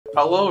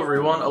Hello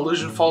everyone,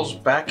 Illusion Falls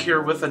back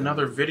here with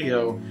another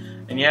video.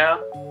 And yeah,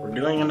 we're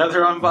doing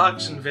another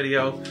unboxing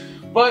video.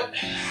 But,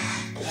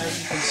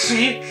 as you can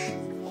see,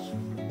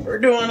 we're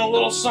doing a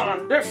little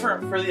something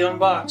different for the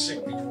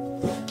unboxing.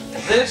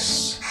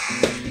 This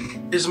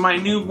is my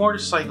new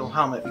motorcycle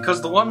helmet,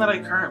 because the one that I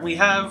currently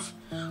have,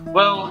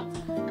 well,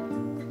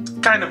 it's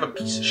kind of a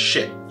piece of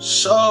shit.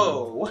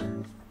 So,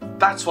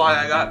 that's why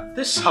I got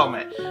this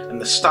helmet,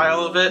 and the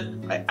style of it,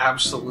 I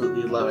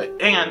absolutely love it,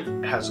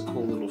 and it has a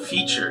cool little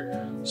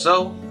feature.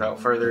 So,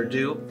 without further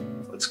ado,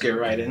 let's get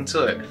right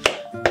into it.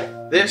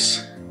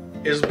 This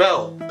is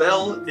Bell.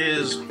 Bell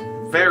is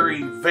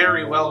very,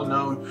 very well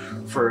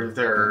known for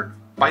their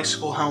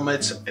bicycle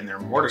helmets and their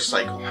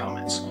motorcycle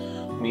helmets.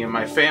 Me and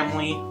my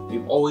family,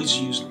 we've always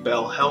used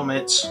Bell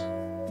helmets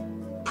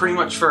pretty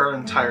much for our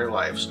entire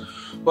lives.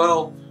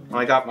 Well,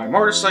 when I got my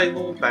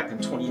motorcycle back in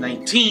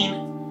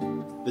 2019,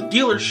 the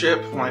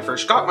dealership, when I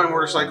first got my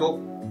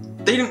motorcycle,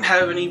 they didn't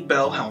have any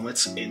Bell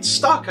helmets in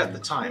stock at the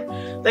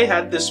time. They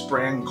had this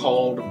brand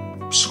called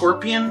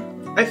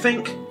Scorpion, I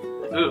think,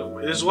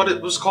 is what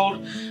it was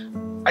called.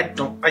 I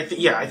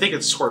think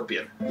it's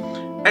Scorpion.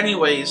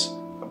 Anyways,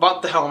 I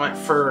bought the helmet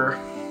for,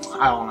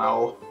 I don't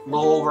know, a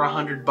little over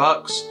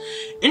 $100,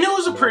 and it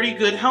was a pretty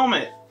good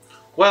helmet.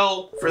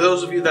 Well, for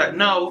those of you that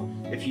know,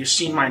 if you've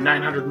seen my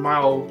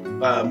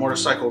 900-mile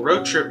motorcycle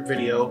road trip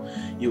video,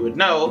 you would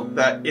know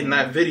that in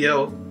that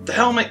video, the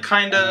helmet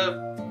kind of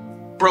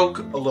broke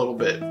a little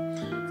bit.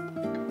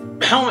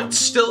 The helmet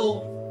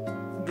still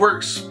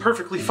works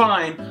perfectly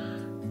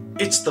fine.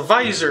 It's the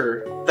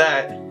visor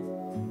that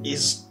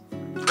is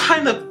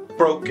kind of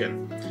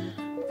broken.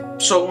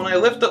 So when I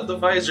lift up the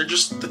visor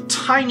just the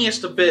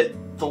tiniest a bit,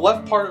 the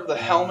left part of the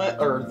helmet,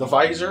 or the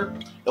visor,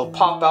 it'll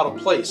pop out of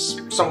place.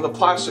 Some of the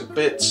plastic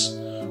bits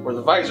where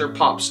the visor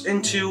pops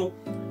into,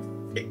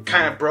 it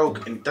kind of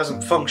broke and it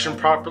doesn't function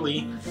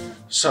properly.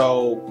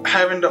 So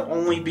having to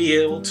only be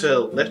able to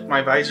lift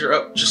my visor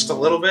up just a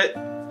little bit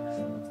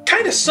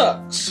kind of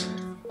sucks.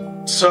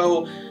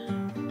 So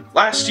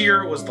last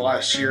year was the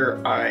last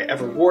year I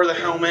ever wore the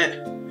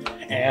helmet,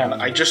 and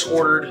I just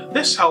ordered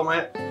this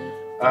helmet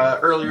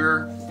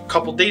earlier, a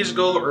couple days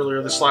ago,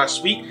 earlier this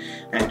last week,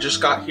 and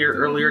just got here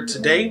earlier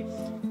today.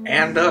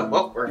 And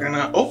well, we're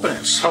gonna open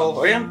it.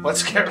 So again,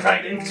 let's get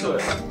right into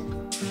it.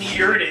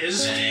 Here it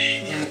is,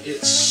 and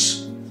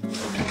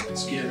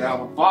let's get it out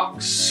of the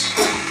box.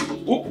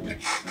 Oop.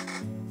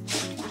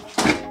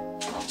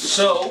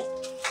 So,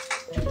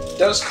 it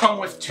does come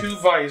with two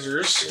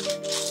visors.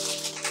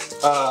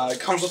 It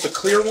comes with a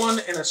clear one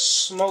and a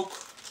smoke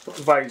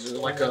visor,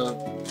 like a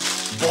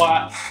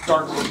black,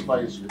 dark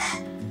visor.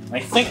 I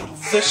think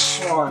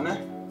this one,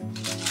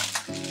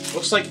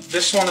 looks like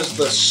this one is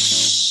the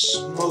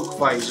smoke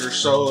visor,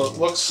 so it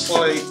looks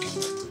like,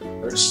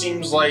 or it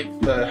seems like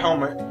the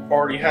helmet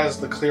already has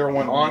the clear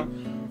one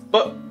on,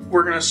 but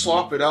we're gonna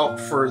swap it out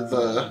for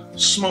the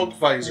smoke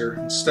visor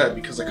instead,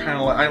 because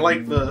I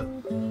like the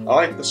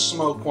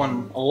smoke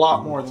one a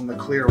lot more than the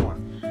clear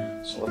one.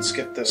 So let's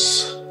get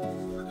this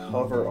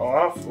cover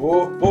off.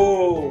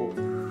 Oh,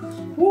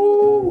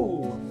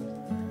 woo!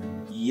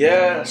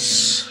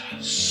 Yes,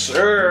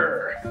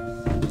 sir.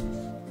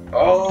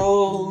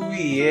 Oh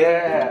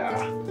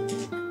yeah.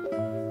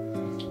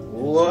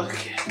 Look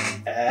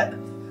at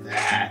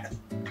that.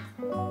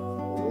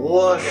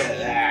 Look at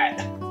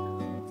that.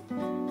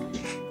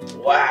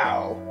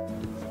 Wow.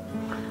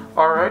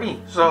 Alrighty,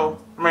 so,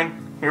 I mean,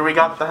 here we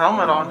got the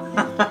helmet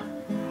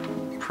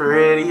on.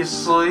 Pretty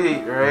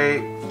sweet,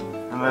 right?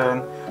 And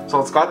then, so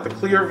it's got the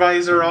clear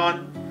visor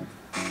on.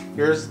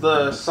 Here's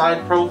the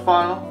side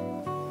profile.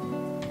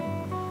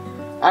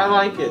 I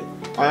like it.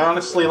 I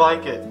honestly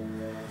like it.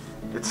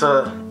 It's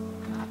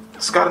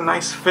got a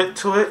nice fit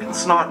to it.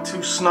 It's not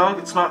too snug.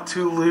 It's not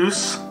too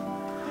loose.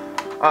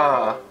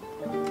 I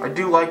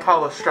do like how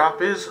the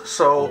strap is.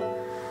 So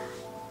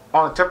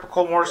on a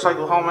typical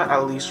motorcycle helmet,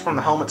 at least from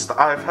the helmets that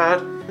I've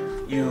had,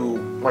 you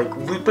like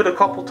loop it a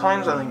couple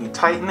times and then you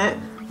tighten it.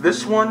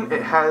 This one,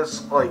 it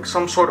has like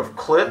some sort of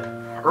clip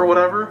or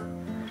whatever,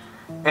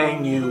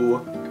 and you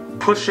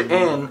push it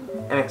in,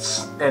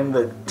 and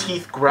the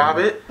teeth grab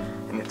it,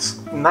 and it's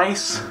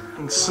nice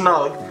and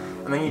snug,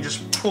 and then you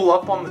just pull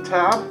up on the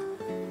tab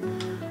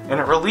and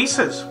it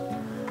releases.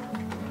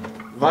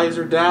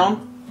 Visor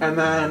down, and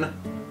then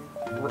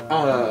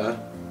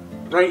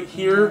right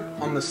here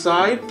on the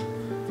side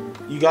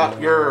you got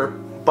your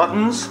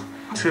buttons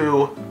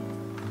to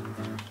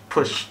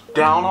push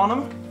down on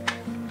them,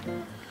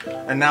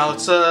 and now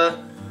it's a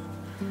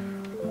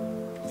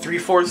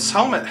 3/4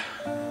 helmet.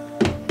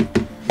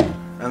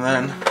 And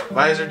then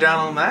visor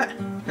down on that.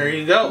 There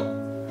you go.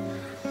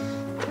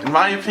 In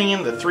my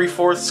opinion, the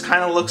 3/4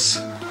 kind of looks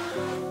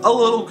a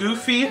little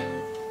goofy,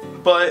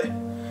 but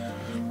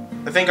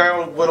I think I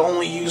would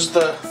only use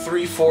the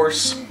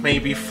 3/4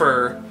 maybe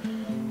for,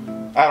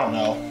 I don't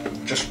know,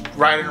 just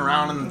riding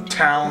around in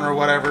town or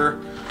whatever.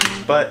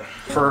 But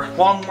for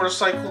long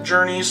motorcycle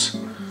journeys,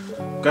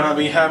 I'm gonna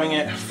be having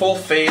it full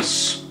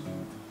face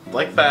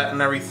like that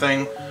and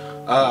everything.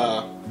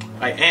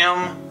 I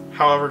am,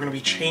 however, going to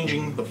be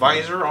changing the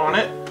visor on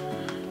it.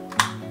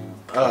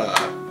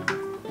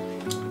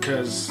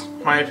 because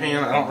in my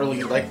opinion, I don't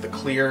really like the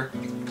clear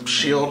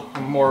shield.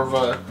 I'm more of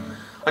a,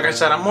 like I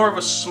said, I'm more of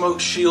a smoke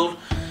shield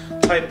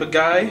type of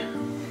guy.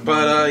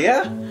 But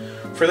yeah,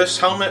 for this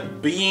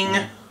helmet being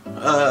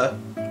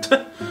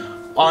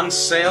on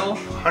sale,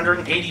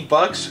 180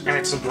 bucks, and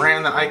it's a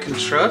brand that I can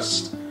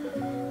trust.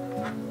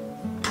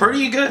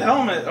 Pretty good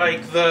helmet.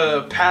 Like,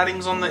 the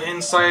paddings on the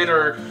inside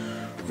are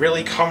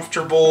really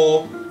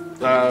comfortable.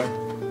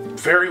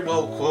 Very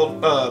well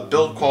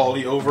build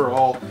quality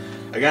overall.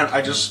 Again,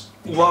 I just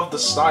love the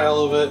style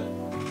of it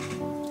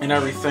and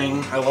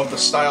everything. I love the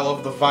style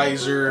of the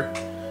visor.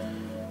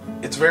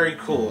 It's very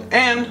cool.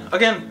 And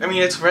again, I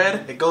mean, it's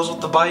red. It goes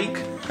with the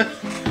bike.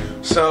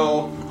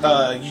 So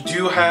you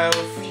do have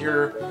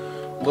your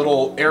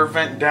little air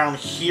vent down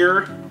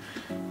here,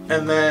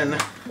 and then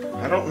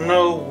I don't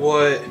know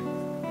what.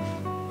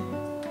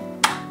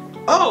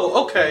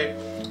 Oh, okay.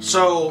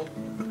 So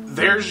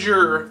there's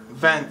your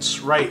vents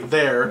right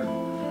there,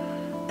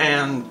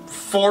 and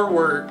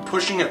forward,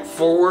 pushing it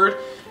forward,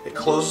 it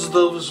closes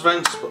those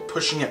vents, but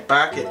pushing it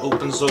back, it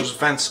opens those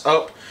vents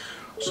up.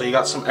 So you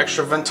got some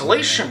extra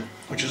ventilation,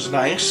 which is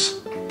nice.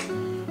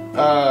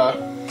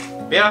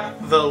 Yeah,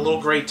 the little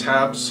gray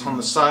tabs on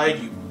the side,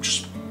 you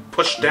just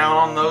push down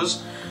on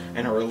those,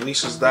 and it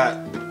releases that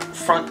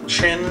front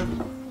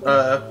chin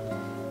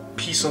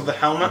piece of the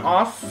helmet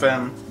off.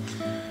 And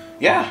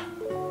yeah,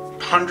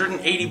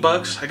 180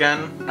 bucks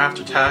again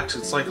after tax.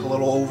 It's like a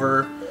little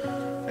over,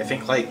 I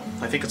think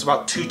it's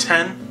about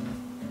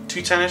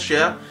 210-ish,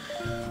 yeah.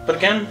 But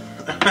again,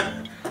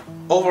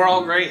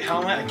 overall great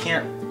helmet. I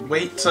can't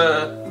wait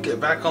to get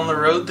back on the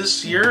road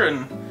this year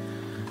and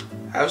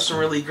have some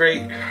really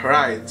great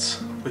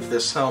rides with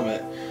this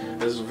helmet.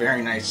 It is a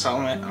very nice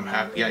helmet. I'm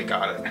happy I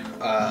got it.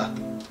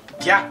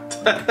 Yeah.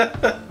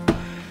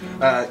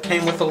 It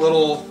came with a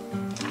little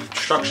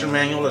instruction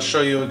manual to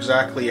show you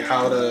exactly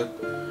how to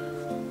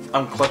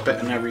unclip it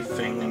and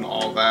everything and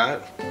all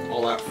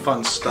that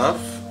fun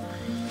stuff.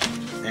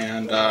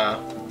 And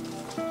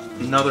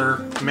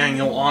another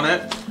manual on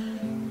it.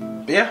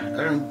 But yeah,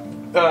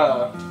 and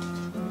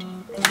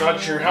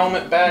got your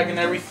helmet bag and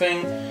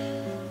everything.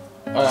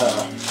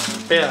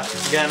 Yeah,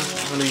 again,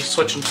 I'm going to be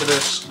switching to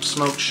this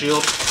smoke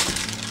shield.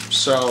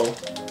 So,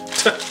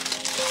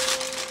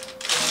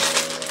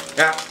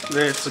 yeah,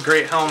 it's a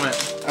great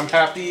helmet. I'm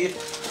happy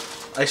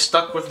I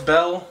stuck with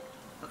Bell.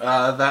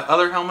 That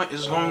other helmet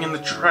is going in the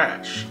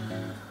trash.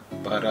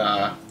 But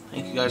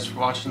thank you guys for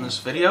watching this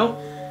video,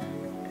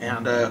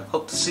 and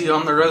hope to see you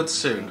on the road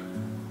soon.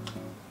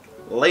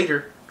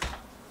 Later.